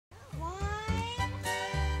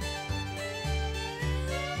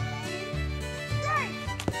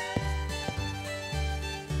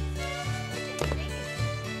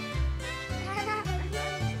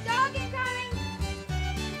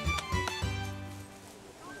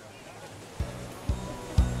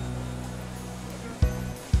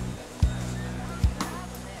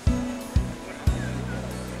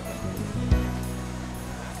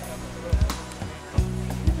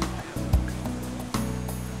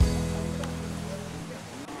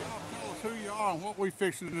who you are and what we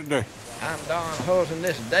fixing to do. I'm Don Hulls and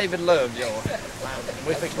this is David Lovejoy.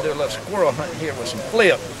 We're fixing to do a little squirrel hunt here with some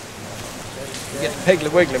flip. Get the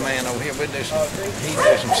Piggly Wiggly man over here. He do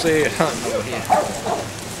some serious hunting over here.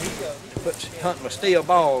 Hunting with steel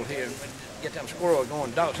balls here. Get them squirrels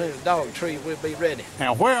going. As soon as the dog tree, we'll be ready.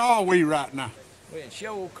 Now, where are we right now? We're in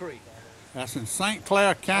Shoal Creek. That's in St.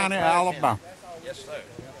 Clair County, Alabama. Yes, sir.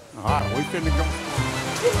 All right, we finna go.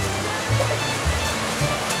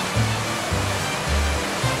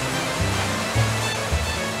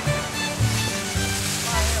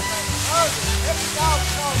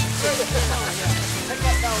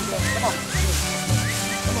 Come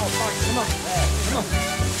on.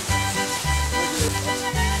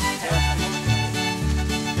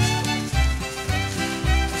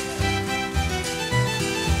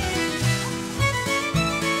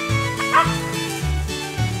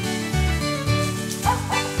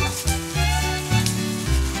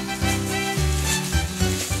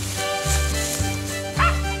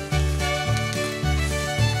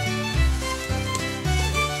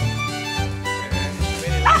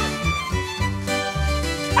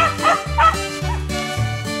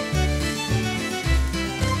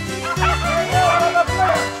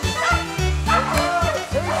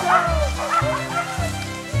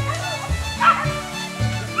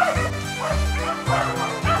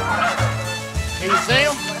 Can you see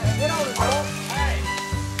him?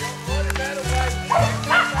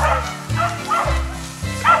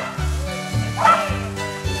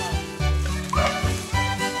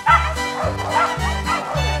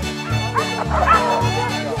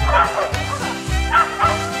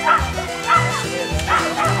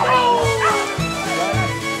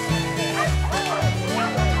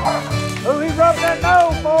 Oh, he rubbed that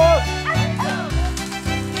nose, boy.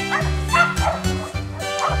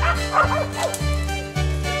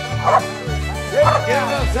 Get him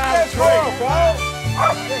outside the tree.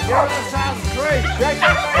 Get him outside the tree. Shake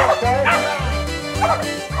your face, sir.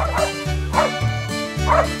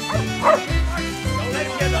 Don't let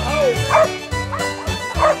him get in the hole.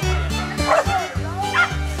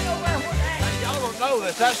 Y'all don't know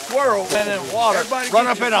this. That squirrel went in the water, run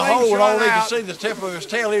up in a hole, and all they could see the tip of his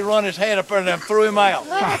tail. He run his head up there and then threw him out.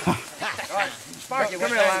 Sparky, come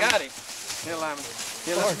here, got him. Here, Lyman.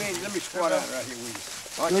 Here, let me squat out right here with you.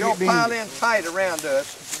 All right, y'all pile in tight around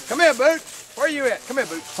us. Come here, Boots. Where you at? Come here,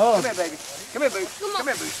 Boots. Come here, baby. Come here, Boots. Come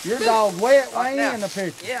here, Boots. Your dog wet way now. in the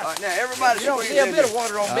picture. Yeah. All right, now everybody You don't see a bit of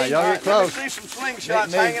water on me. Y'all get close. Let me see some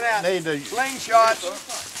slingshots hanging out. All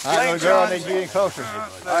Slingshots. right, little girl, I need you in closer. All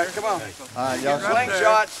right, come on. All right, y'all.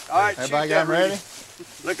 Slingshots. All right, Everybody shoot got that them ready?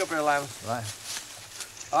 Look up here, Lyman. Right.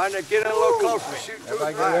 All right, now get in a little closer. Shoot through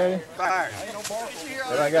Everybody it. get ready? Fire.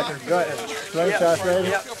 Everybody got their slingshots ready?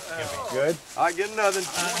 Yep. Good. All right, get another. Get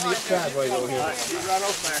sideways over here. He's right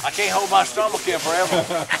over there. I can't hold my stomach in forever.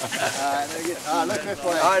 All right, look this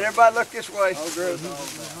way. All right, everybody look this way.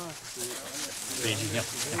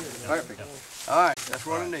 Perfect. All right, that's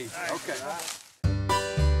what I need. Okay.